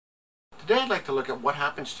Today I'd like to look at what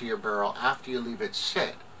happens to your barrel after you leave it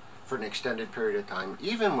sit for an extended period of time,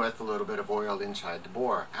 even with a little bit of oil inside the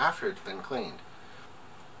bore after it's been cleaned.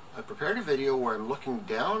 I prepared a video where I'm looking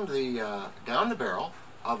down the barrel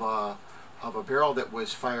of a barrel that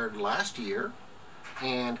was fired last year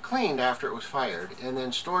and cleaned after it was fired and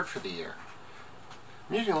then stored for the year.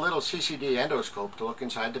 I'm using a little CCD endoscope to look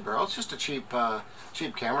inside the barrel. It's just a cheap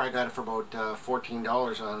camera. I got it for about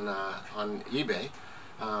 $14 on eBay.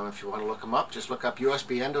 If you want to look them up, just look up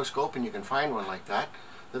USB endoscope and you can find one like that.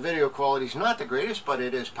 The video quality is not the greatest, but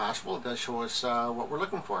it is passable. It does show us what we're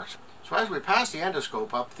looking for. So as we pass the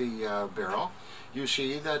endoscope up the barrel, you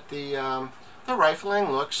see that the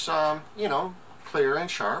rifling looks, clear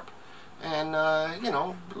and sharp, and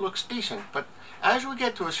looks decent. But as we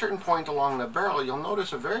get to a certain point along the barrel, you'll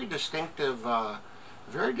notice a very distinctive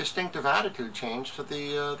attitude change to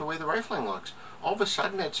the way the rifling looks. All of a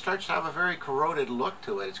sudden, it starts to have a very corroded look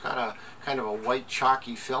to it. It's got a kind of a white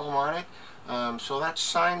chalky film on it. So that's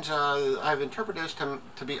signs, I've interpreted this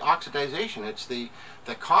to be oxidization. It's the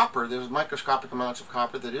copper, there's microscopic amounts of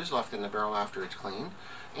copper that is left in the barrel after it's cleaned,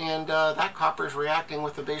 and that copper is reacting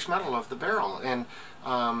with the base metal of the barrel, and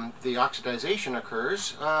the oxidization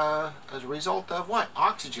occurs as a result of what?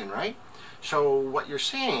 Oxygen, right? So what you're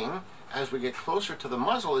seeing as we get closer to the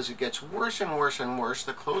muzzle is it gets worse and worse and worse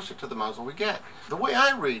the closer to the muzzle we get. The way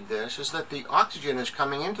I read this is that the oxygen is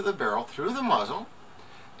coming into the barrel through the muzzle,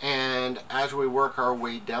 and as we work our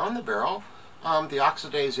way down the barrel, the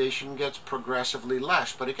oxidization gets progressively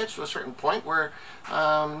less, but it gets to a certain point where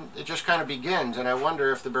it just kind of begins, and I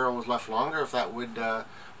wonder if the barrel was left longer, if that would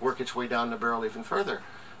work its way down the barrel even further.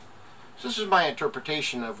 So this is my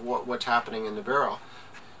interpretation of what's happening in the barrel.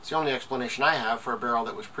 It's the only explanation I have for a barrel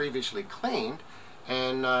that was previously cleaned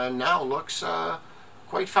and now looks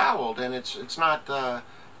quite fouled, and it's not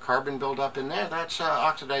carbon buildup in there. That's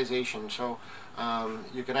oxidization. So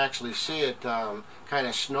you can actually see it kind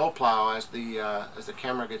of snowplow as the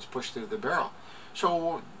camera gets pushed through the barrel.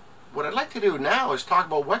 So what I'd like to do now is talk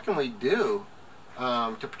about what can we do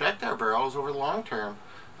to protect our barrels over the long term.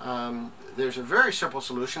 There's a very simple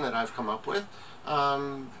solution that I've come up with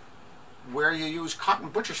where you use cotton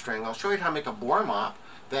butcher string. I'll show you how to make a bore mop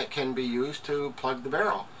that can be used to plug the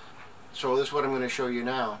barrel. So this is what I'm going to show you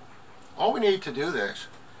now. All we need to do this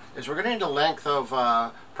is we're going to need a length of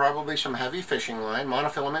probably some heavy fishing line,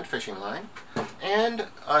 monofilament fishing line, and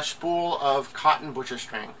a spool of cotton butcher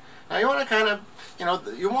string. Now you want to kind of,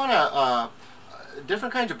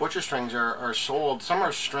 different kinds of butcher strings are sold. Some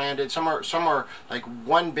are stranded, some are like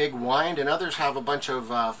one big wind, and others have a bunch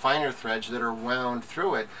of finer threads that are wound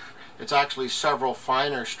through it. It's actually several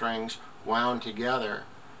finer strings wound together,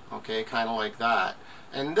 okay, kind of like that.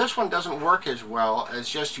 And this one doesn't work as well as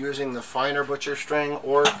just using the finer butcher string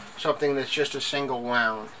or something that's just a single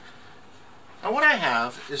wound. Now what I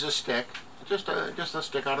have is a stick, just a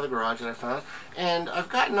stick out of the garage that I found, and I've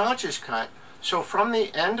got notches cut. So from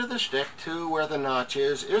the end of the stick to where the notch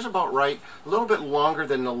is about right, a little bit longer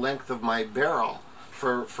than the length of my barrel.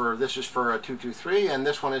 This is for a 223 and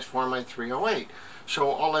this one is for my 308. So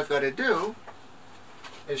all I've got to do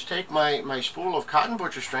is take my spool of cotton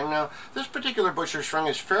butcher string. Now this particular butcher string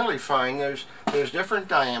is fairly fine. There's different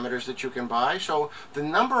diameters that you can buy, so the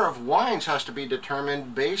number of winds has to be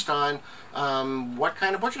determined based on what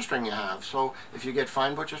kind of butcher string you have. So if you get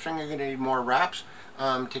fine butcher string, you're going to need more wraps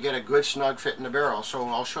to get a good snug fit in the barrel. So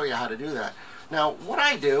I'll show you how to do that. Now what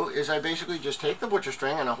I do is I basically just take the butcher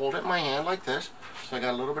string and I hold it in my hand like this. So I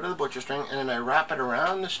got a little bit of the butcher string, and then I wrap it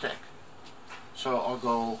around the stick. So I'll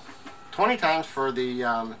go 20 times for the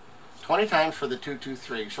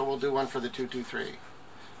 223. So we'll do one for the 223.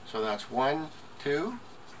 So that's 1, 2,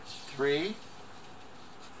 3,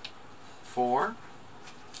 4,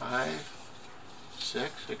 5,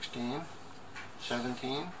 6, 16,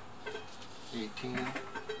 17, 18,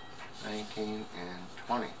 19, and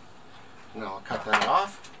 20. Now I'll cut that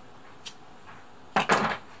off,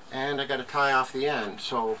 and I got to tie off the end.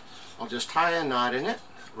 So I'll just tie a knot in it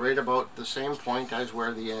right about the same point as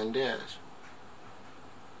where the end is.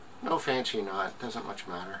 No fancy knot, doesn't much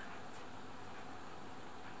matter.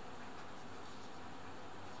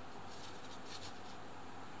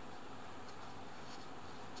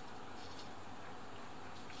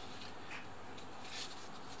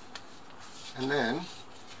 And then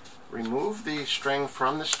remove the string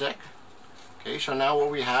from the stick. Okay, so now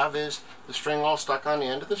what we have is the string all stuck on the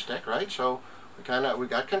end of the stick, right? So we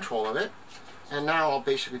got control of it. And now I'll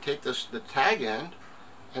basically take the tag end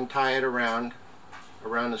and tie it around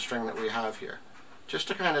the string that we have here, just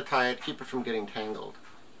to kind of tie it, keep it from getting tangled.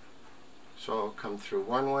 So I'll come through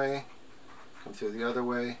one way, come through the other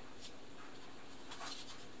way,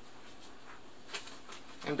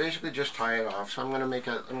 can basically just tie it off. So I'm going to make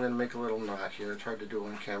a little knot here. It's hard to do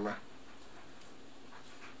on camera.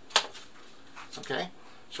 Okay,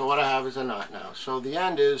 so what I have is a knot now. So the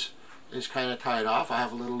end is kind of tied off. I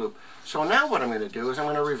have a little loop. So now what I'm going to do is I'm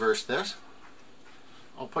going to reverse this.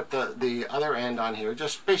 I'll put the other end on here,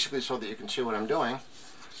 just basically so that you can see what I'm doing.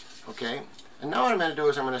 Okay, and now what I'm going to do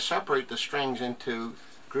is I'm going to separate the strings into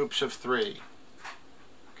groups of 3.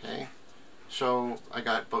 Okay, so I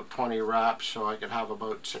got about 20 wraps, so I could have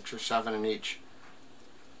about 6 or 7 in each.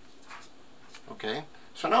 Okay,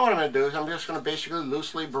 so now what I'm going to do is I'm just going to basically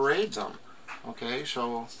loosely braid them. Okay,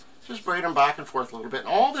 so just braid them back and forth a little bit. And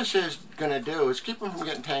all this is going to do is keep them from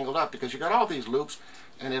getting tangled up, because you got all these loops,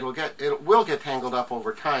 and it will get tangled up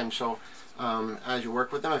over time. So as you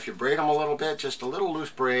work with them, if you braid them a little bit, just a little loose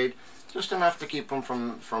braid, just enough to keep them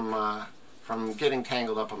from getting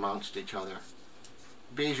tangled up amongst each other.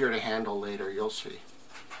 Be easier to handle later, you'll see.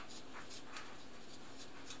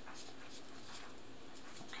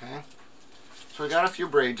 Okay, so we got a few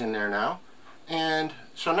braids in there now, and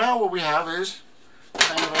so now what we have is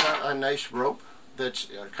kind of a nice rope that's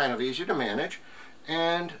kind of easy to manage,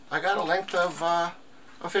 and I got a length of a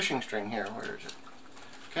fishing string here. Where is it?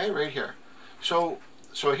 Okay, right here. So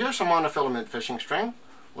here's some monofilament fishing string.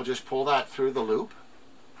 We'll just pull that through the loop,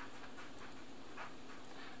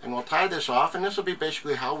 and we'll tie this off, and this will be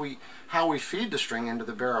basically how we feed the string into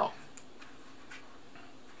the barrel.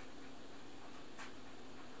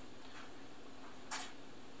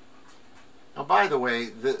 Now, by the way,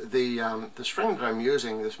 the string that I'm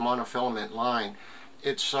using, this monofilament line,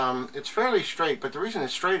 it's fairly straight, but the reason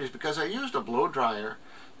it's straight is because I used a blow dryer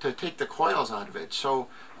to take the coils out of it. So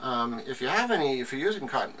if you're using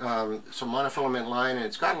cotton, some monofilament line and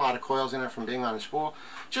it's got a lot of coils in it from being on a spool,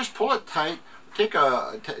 just pull it tight.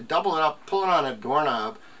 Double it up, pull it on a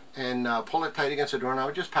doorknob, and pull it tight against the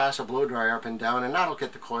doorknob. Just pass a blow dryer up and down, and that'll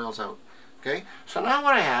get the coils out. Okay, so now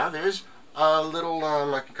what I have is a little,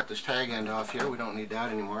 I can cut this tag end off here. We don't need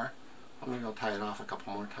that anymore. Maybe I'll tie it off a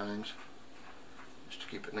couple more times, just to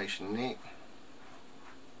keep it nice and neat.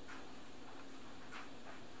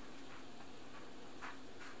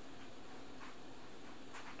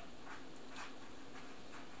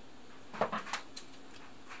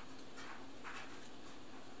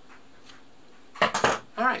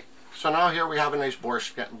 Alright, so now here we have a nice bore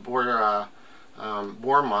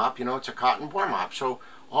mop. You know, it's a cotton bore mop. So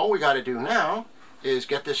all we got to do now is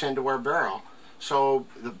get this into our barrel. So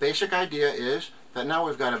the basic idea is that now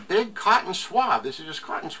we've got a big cotton swab. This is just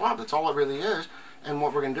cotton swab. That's all it really is. And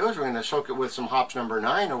what we're going to do is we're going to soak it with some hops number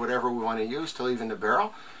 9 or whatever we want to use to leave in the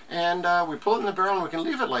barrel. And we pull it in the barrel, and we can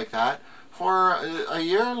leave it like that for a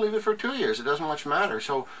year, leave it for 2 years. It doesn't much matter.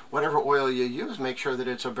 So whatever oil you use, make sure that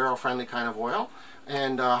it's a barrel-friendly kind of oil.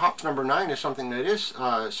 And hops number 9 is something that is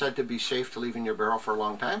said to be safe to leave in your barrel for a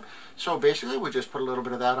long time. So basically, we just put a little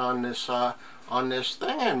bit of that on this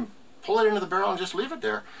thing and pull it into the barrel and just leave it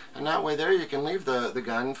there. And that way there you can leave the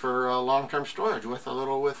gun for long-term storage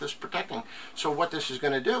with this protecting. So what this is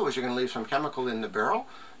going to do is you're going to leave some chemical in the barrel,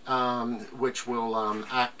 which will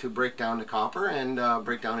act to break down the copper and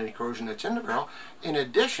break down any corrosion that's in the barrel. In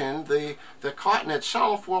addition, the cotton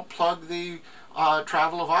itself will plug the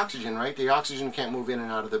travel of oxygen, right? The oxygen can't move in and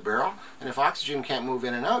out of the barrel, and if oxygen can't move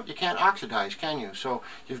in and out, you can't oxidize, can you? So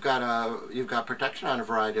you've got protection on a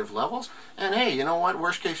variety of levels. And hey, you know what?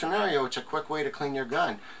 Worst case scenario, it's a quick way to clean your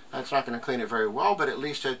gun. That's not going to clean it very well, but at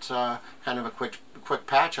least it's kind of a quick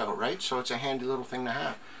patch out, right? So it's a handy little thing to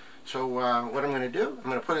have. So what I'm going to do, I'm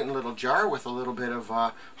going to put it in a little jar with a little bit of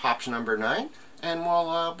hops number 9, and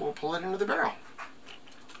we'll pull it into the barrel.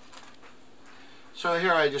 So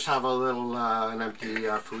here I just have a little an empty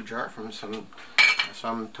food jar from some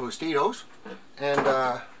Tostitos, and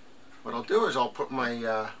what I'll do is I'll put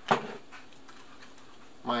my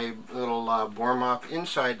my little bore mop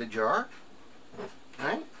inside the jar.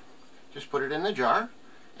 Right? Just put it in the jar,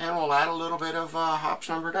 and we'll add a little bit of hops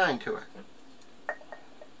number 9 to it.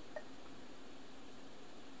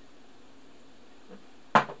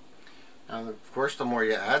 Now, of course, the more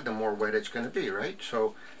you add, the more wet it's going to be, right?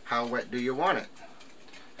 So how wet do you want it?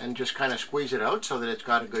 And just kind of squeeze it out so that it's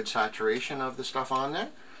got a good saturation of the stuff on there.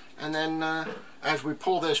 And then as we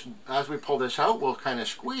pull this out, we'll kind of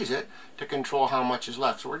squeeze it to control how much is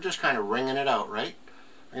left. So we're just kind of wringing it out, right?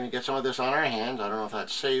 We're going to get some of this on our hands. I don't know if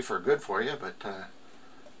that's safe or good for you, but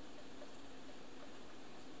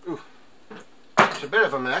it's a bit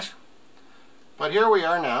of a mess. But here we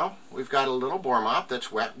are now. We've got a little bore mop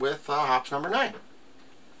that's wet with hops number 9.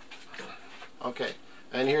 Okay,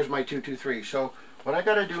 and here's my 223. So what I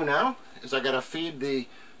got to do now is I got to feed the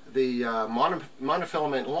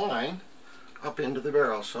monofilament line up into the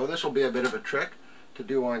barrel. So this will be a bit of a trick. to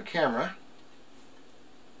do on camera.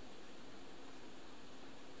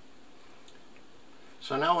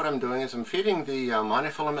 So now what I'm doing is I'm feeding the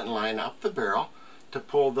monofilament line up the barrel to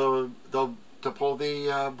pull the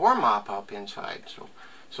bore mop up inside.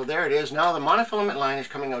 So there it is. Now the monofilament line is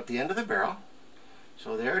coming out the end of the barrel.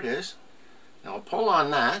 So there it is. Now I'll pull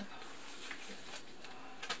on that.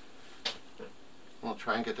 We'll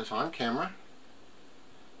try and get this on camera.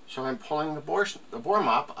 So I'm pulling the bore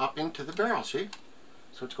mop up into the barrel, see?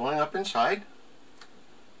 So it's going up inside,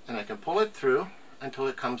 and I can pull it through until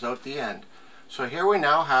it comes out the end. So here we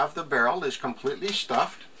now have the barrel is completely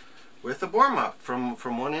stuffed with the bore mop from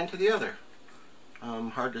one end to the other.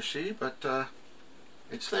 Hard to see, but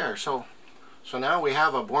it's there. So now we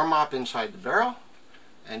have a bore mop inside the barrel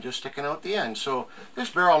and just sticking out the end. So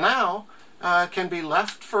this barrel now can be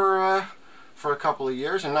left for a couple of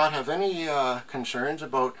years and not have any concerns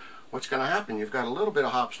about what's going to happen. You've got a little bit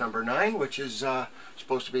of hops number 9, which is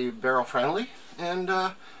supposed to be barrel friendly, and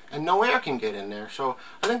no air can get in there. So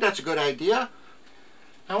I think that's a good idea.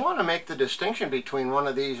 I want to make the distinction between one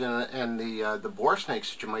of these and the bore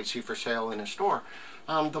snakes that you might see for sale in a store.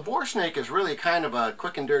 The bore snake is really kind of a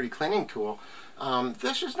quick and dirty cleaning tool.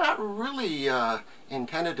 This is not really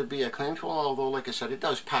intended to be a cleaning tool, although, like I said, it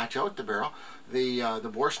does patch out the barrel. The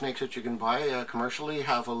bore snakes that you can buy commercially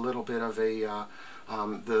have a little bit of a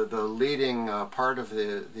the leading part of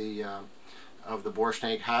the bore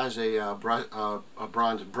snake has a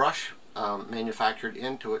bronze brush manufactured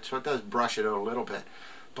into it, so it does brush it out a little bit.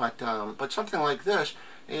 But something like this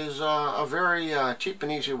is a very cheap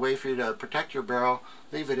and easy way for you to protect your barrel.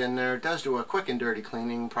 Leave it in there. It does do a quick and dirty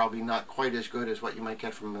cleaning, probably not quite as good as what you might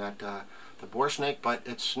get from that the bore snake, but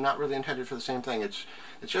it's not really intended for the same thing. It's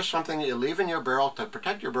just something that you leave in your barrel to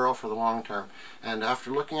protect your barrel for the long term. And after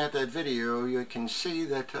looking at that video, you can see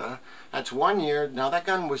that that's 1 year. Now that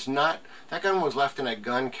gun was left in a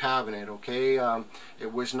gun cabinet, okay?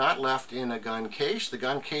 It was not left in a gun case. The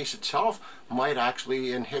gun case itself might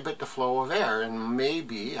actually inhibit the flow of air, and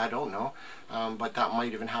maybe, I don't know, but that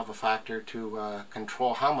might even have a factor to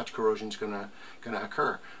control how much corrosion is gonna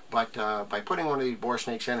occur. But by putting one of these bore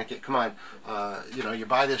snakes in it, come on, you know, you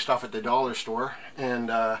buy this stuff at the dollar store, and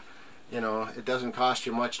you know, it doesn't cost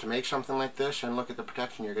you much to make something like this, and look at the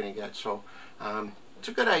protection you're going to get. So it's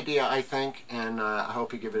a good idea, I think, and I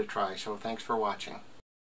hope you give it a try. So thanks for watching.